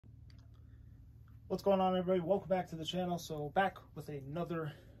What's going on, everybody? Welcome back to the channel. So back with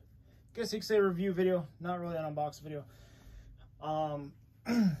another, I guess you could say, review video, not really an unboxing video.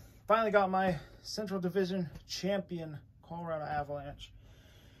 Finally got my Central Division champion Colorado Avalanche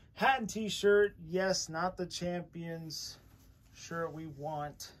hat and t-shirt. Yes, not the champions shirt we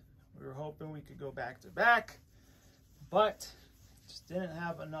want. We were hoping we could go back to back, but just didn't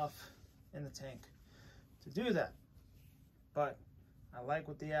have enough in the tank to do that. But I like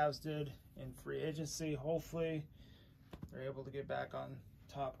what the Avs did in free agency. Hopefully they're able to get back on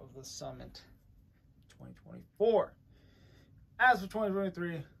top of the summit 2024. As for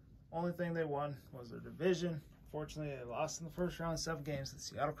 2023, only thing they won was their division. Fortunately, they lost in the first round, 7 games to the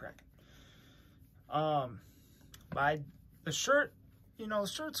Seattle Kraken. The shirt, you know, the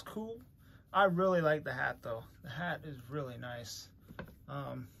shirt's cool. I really like the hat though. The hat is really nice.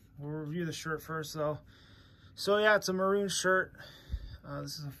 We'll review the shirt first though. So yeah, it's a maroon shirt.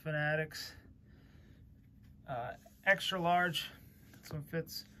 This is a Fanatics extra large. This one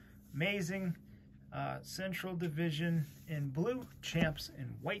fits amazing. Central Division in blue, champs in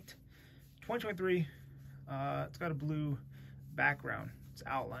white. 2023. It's got a blue background. It's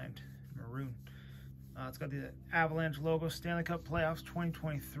outlined maroon. It's got the Avalanche logo. Stanley Cup Playoffs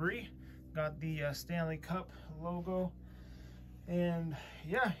 2023. Got the Stanley Cup logo. And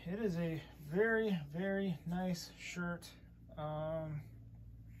yeah, it is a very, very nice shirt.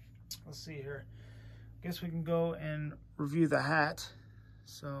 Let's see here. I guess we can go and review the hat.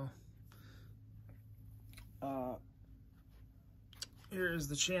 So here is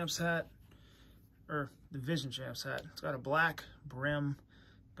the champs hat, or Division champs hat. It's got a black brim,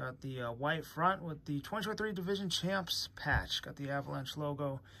 got the white front with the 2023 Division champs patch. Got the Avalanche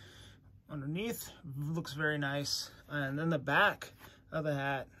logo underneath. Looks very nice. And then the back of the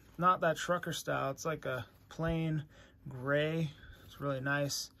hat, not that trucker style. It's like a plain gray. It's really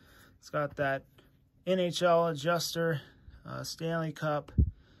nice. It's got that NHL adjuster, Stanley Cup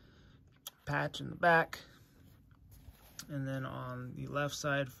patch in the back. And then on the left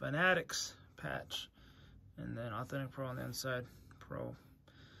side, Fanatics patch. And then Authentic Pro on the inside, Pro,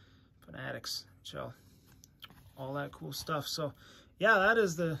 Fanatics, NHL, all that cool stuff. So yeah, that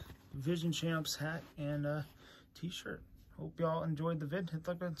is the Division Champs hat and t-shirt. Hope y'all enjoyed the vid. Hit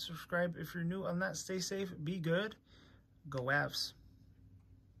the like button, subscribe if you're new on that. Stay safe, be good, go Avs.